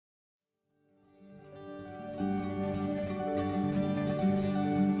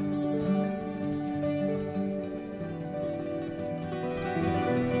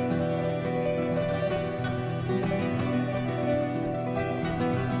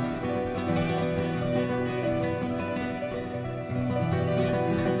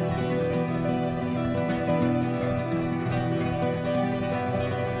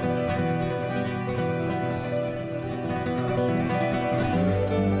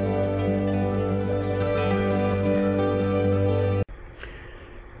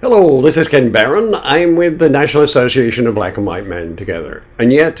Hello, this is Ken Barron. I'm with the National Association of Black and White Men Together,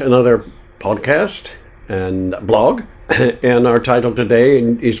 and yet another podcast and blog. And our title today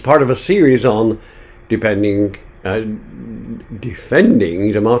is part of a series on defending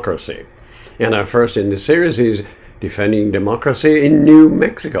democracy. And our first in this series is defending democracy in New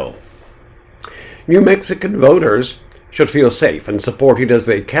Mexico. New Mexican voters should feel safe and supported as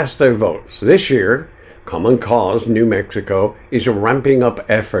they cast their votes. This year, Common Cause New Mexico is ramping up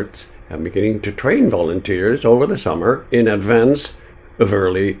efforts and beginning to train volunteers over the summer in advance of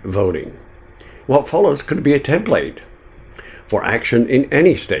early voting. What follows could be a template for action in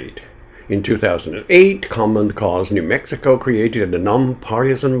any state. In 2008, Common Cause New Mexico created a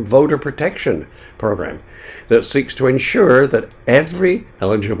nonpartisan voter protection program that seeks to ensure that every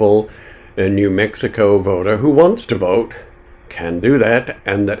eligible New Mexico voter who wants to vote can do that,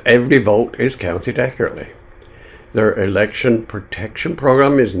 and that every vote is counted accurately. Their election protection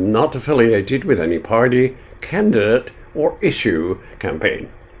program is not affiliated with any party, candidate, or issue campaign.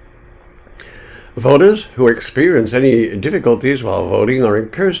 Voters who experience any difficulties while voting are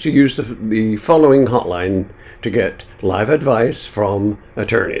encouraged to use the following hotline to get live advice from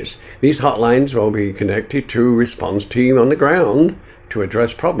attorneys. These hotlines will be connected to a response team on the ground to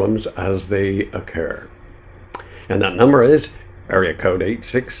address problems as they occur. And that number is area code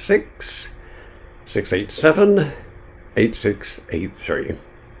 866-687-8683.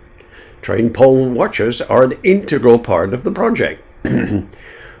 Trained poll watchers are an integral part of the project.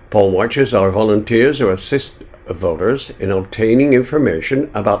 Poll watchers are volunteers who assist voters in obtaining information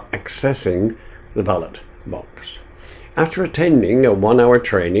about accessing the ballot box. After attending a 1-hour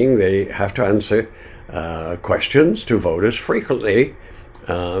training, they have to answer questions to voters frequently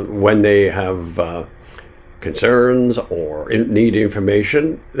when they have concerns or need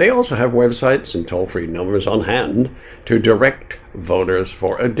information. They also have websites and toll-free numbers on hand to direct voters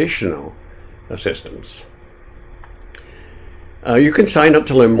for additional assistance. You can sign up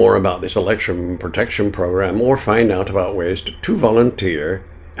to learn more about this election protection program or find out about ways to volunteer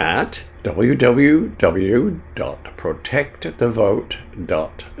at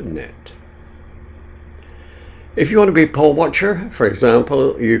www.protectthevote.net. If you want to be a poll watcher, for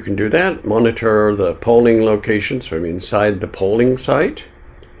example, you can do that. Monitor the polling locations from inside the polling site,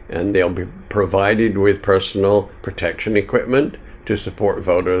 and they'll be provided with personal protection equipment to support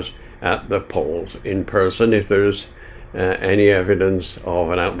voters at the polls in person if there's any evidence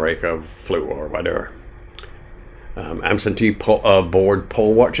of an outbreak of flu or whatever. Absentee board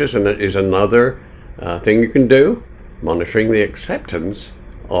poll watchers, and that is another thing you can do, monitoring the acceptance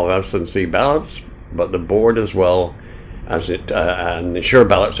of absentee ballots, but the board as well as it and ensure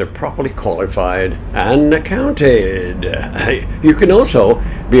ballots are properly qualified and counted. You can also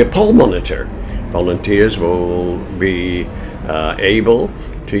be a poll monitor. Volunteers will be able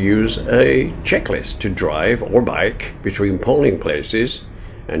to use a checklist to drive or bike between polling places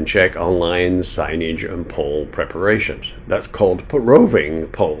and check online signage and poll preparations. That's called roving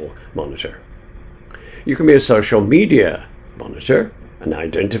poll monitor. You can be a social media monitor and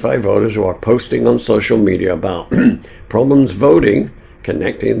identify voters who are posting on social media about problems voting,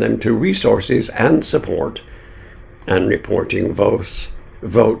 connecting them to resources and support, and reporting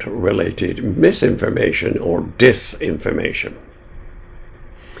vote-related misinformation or disinformation.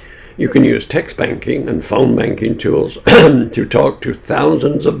 You can use text banking and phone banking tools to talk to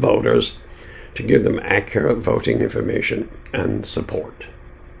thousands of voters to give them accurate voting information and support.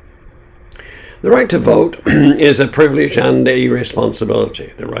 The right to vote is a privilege and a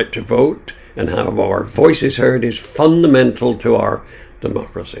responsibility. The right to vote and have our voices heard is fundamental to our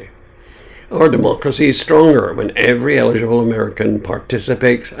democracy. Our democracy is stronger when every eligible American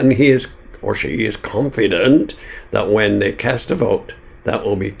participates and he is or she is confident that when they cast a vote, that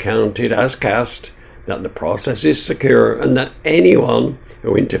will be counted as cast, that the process is secure, and that anyone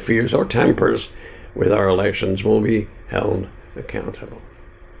who interferes or tampers with our elections will be held accountable.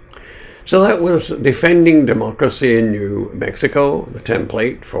 So that was defending democracy in New Mexico, the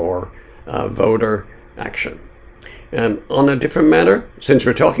template for voter action. And on a different matter, since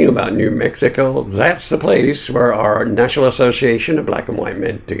we're talking about New Mexico, that's the place where our National Association of Black and White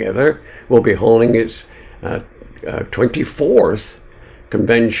Men Together will be holding its 24th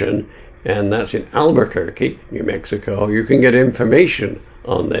convention, and that's in Albuquerque, New Mexico. You can get information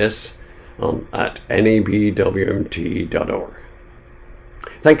on this at nabwmt.org.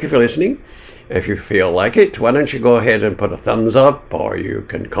 Thank you for listening. If you feel like it, why don't you go ahead and put a thumbs up, or you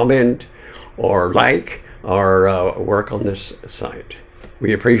can comment or like our work on this site.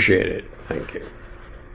 We appreciate it. Thank you.